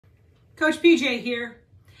Coach PJ here.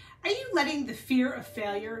 Are you letting the fear of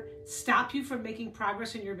failure stop you from making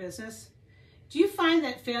progress in your business? Do you find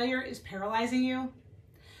that failure is paralyzing you?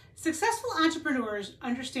 Successful entrepreneurs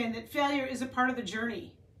understand that failure is a part of the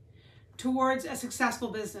journey towards a successful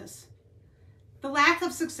business. The lack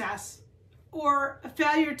of success or a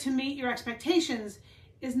failure to meet your expectations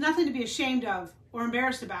is nothing to be ashamed of or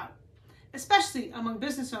embarrassed about, especially among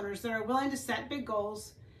business owners that are willing to set big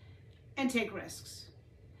goals and take risks.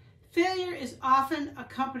 Failure is often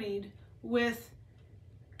accompanied with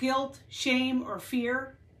guilt, shame, or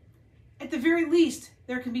fear. At the very least,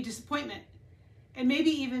 there can be disappointment and maybe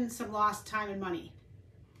even some lost time and money.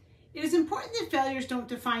 It is important that failures don't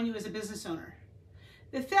define you as a business owner.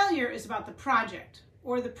 The failure is about the project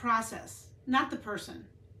or the process, not the person.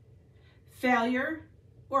 Failure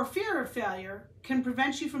or fear of failure can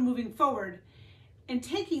prevent you from moving forward and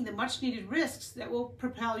taking the much needed risks that will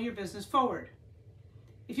propel your business forward.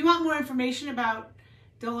 If you want more information about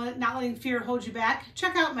not letting fear hold you back,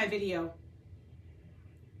 check out my video.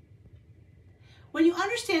 When you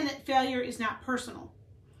understand that failure is not personal,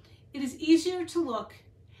 it is easier to look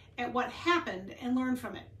at what happened and learn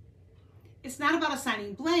from it. It's not about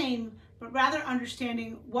assigning blame, but rather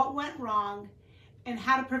understanding what went wrong and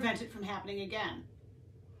how to prevent it from happening again.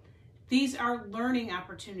 These are learning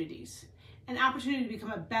opportunities, an opportunity to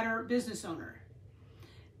become a better business owner.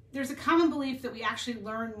 There's a common belief that we actually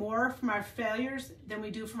learn more from our failures than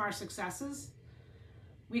we do from our successes.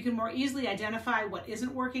 We can more easily identify what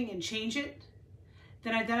isn't working and change it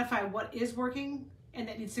than identify what is working and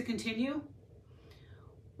that needs to continue.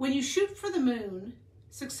 When you shoot for the moon,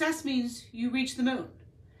 success means you reach the moon.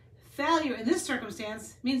 Failure in this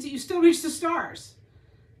circumstance means that you still reach the stars.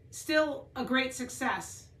 Still a great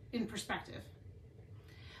success in perspective.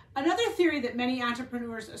 Another theory that many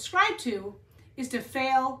entrepreneurs ascribe to is to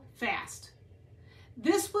fail fast.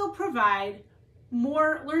 This will provide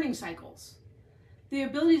more learning cycles. The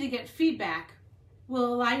ability to get feedback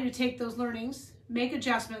will allow you to take those learnings, make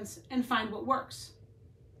adjustments, and find what works.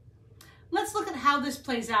 Let's look at how this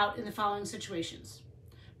plays out in the following situations.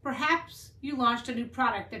 Perhaps you launched a new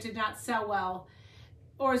product that did not sell well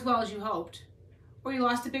or as well as you hoped, or you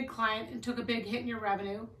lost a big client and took a big hit in your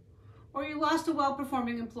revenue, or you lost a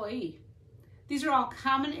well-performing employee. These are all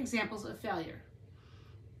common examples of failure.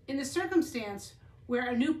 In the circumstance where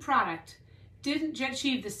a new product didn't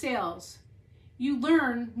achieve the sales, you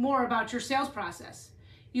learn more about your sales process.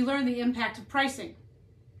 You learn the impact of pricing.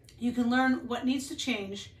 You can learn what needs to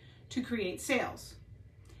change to create sales.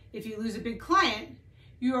 If you lose a big client,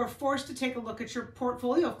 you are forced to take a look at your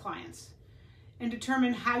portfolio of clients and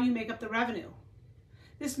determine how you make up the revenue.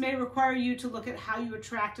 This may require you to look at how you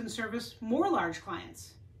attract and service more large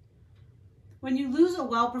clients. When you lose a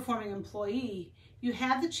well-performing employee, you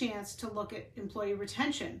have the chance to look at employee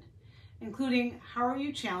retention, including how are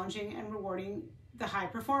you challenging and rewarding the high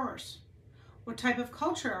performers? What type of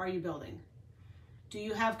culture are you building? Do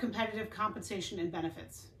you have competitive compensation and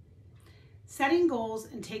benefits? Setting goals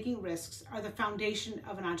and taking risks are the foundation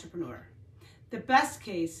of an entrepreneur. The best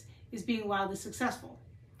case is being wildly successful.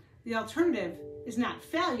 The alternative is not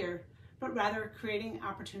failure, but rather creating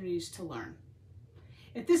opportunities to learn.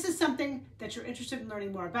 If this is something that you're interested in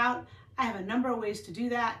learning more about, I have a number of ways to do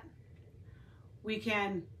that. We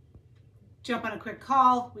can jump on a quick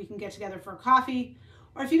call, we can get together for a coffee,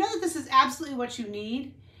 or if you know that this is absolutely what you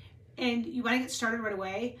need and you want to get started right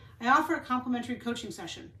away, I offer a complimentary coaching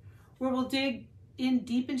session where we'll dig in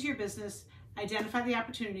deep into your business, identify the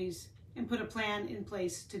opportunities, and put a plan in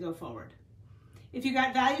place to go forward. If you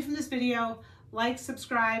got value from this video, like,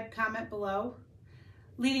 subscribe, comment below.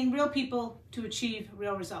 Leading real people to achieve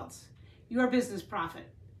real results. Your business profit.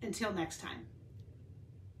 Until next time.